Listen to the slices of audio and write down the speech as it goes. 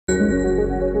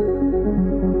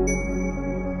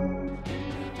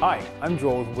Hi, I'm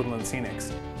Joel with Woodland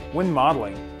Scenics. When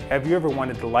modeling, have you ever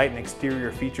wanted to light an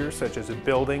exterior feature such as a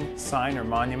building, sign, or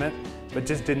monument, but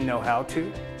just didn't know how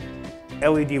to?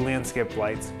 LED landscape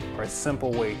lights are a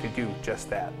simple way to do just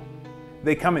that.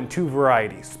 They come in two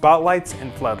varieties, spotlights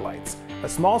and floodlights. A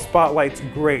small spotlight's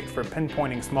great for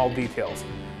pinpointing small details,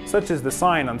 such as the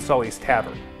sign on Sully's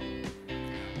Tavern.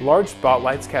 Large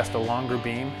spotlights cast a longer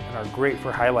beam and are great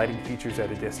for highlighting features at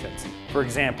a distance. For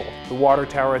example, the water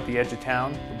tower at the edge of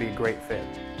town would be a great fit.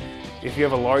 If you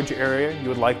have a large area you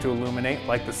would like to illuminate,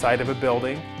 like the side of a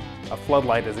building, a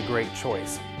floodlight is a great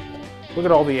choice. Look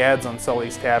at all the ads on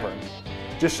Sully's Tavern.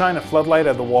 Just shine a floodlight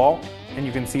at the wall and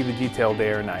you can see the detail day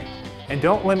or night. And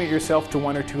don't limit yourself to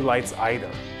one or two lights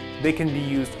either. They can be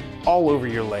used all over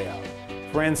your layout.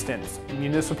 For instance,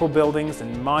 municipal buildings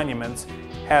and monuments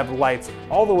have lights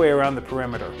all the way around the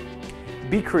perimeter.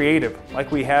 Be creative,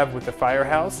 like we have with the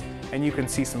firehouse, and you can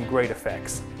see some great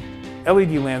effects.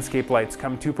 LED landscape lights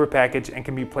come two per package and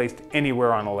can be placed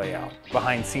anywhere on a layout,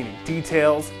 behind scenic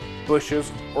details, bushes,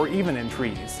 or even in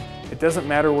trees. It doesn't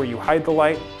matter where you hide the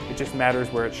light, it just matters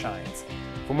where it shines.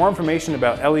 For more information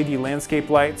about LED landscape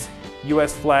lights,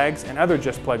 US flags, and other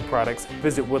Just Plug products,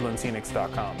 visit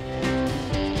woodlandscenics.com.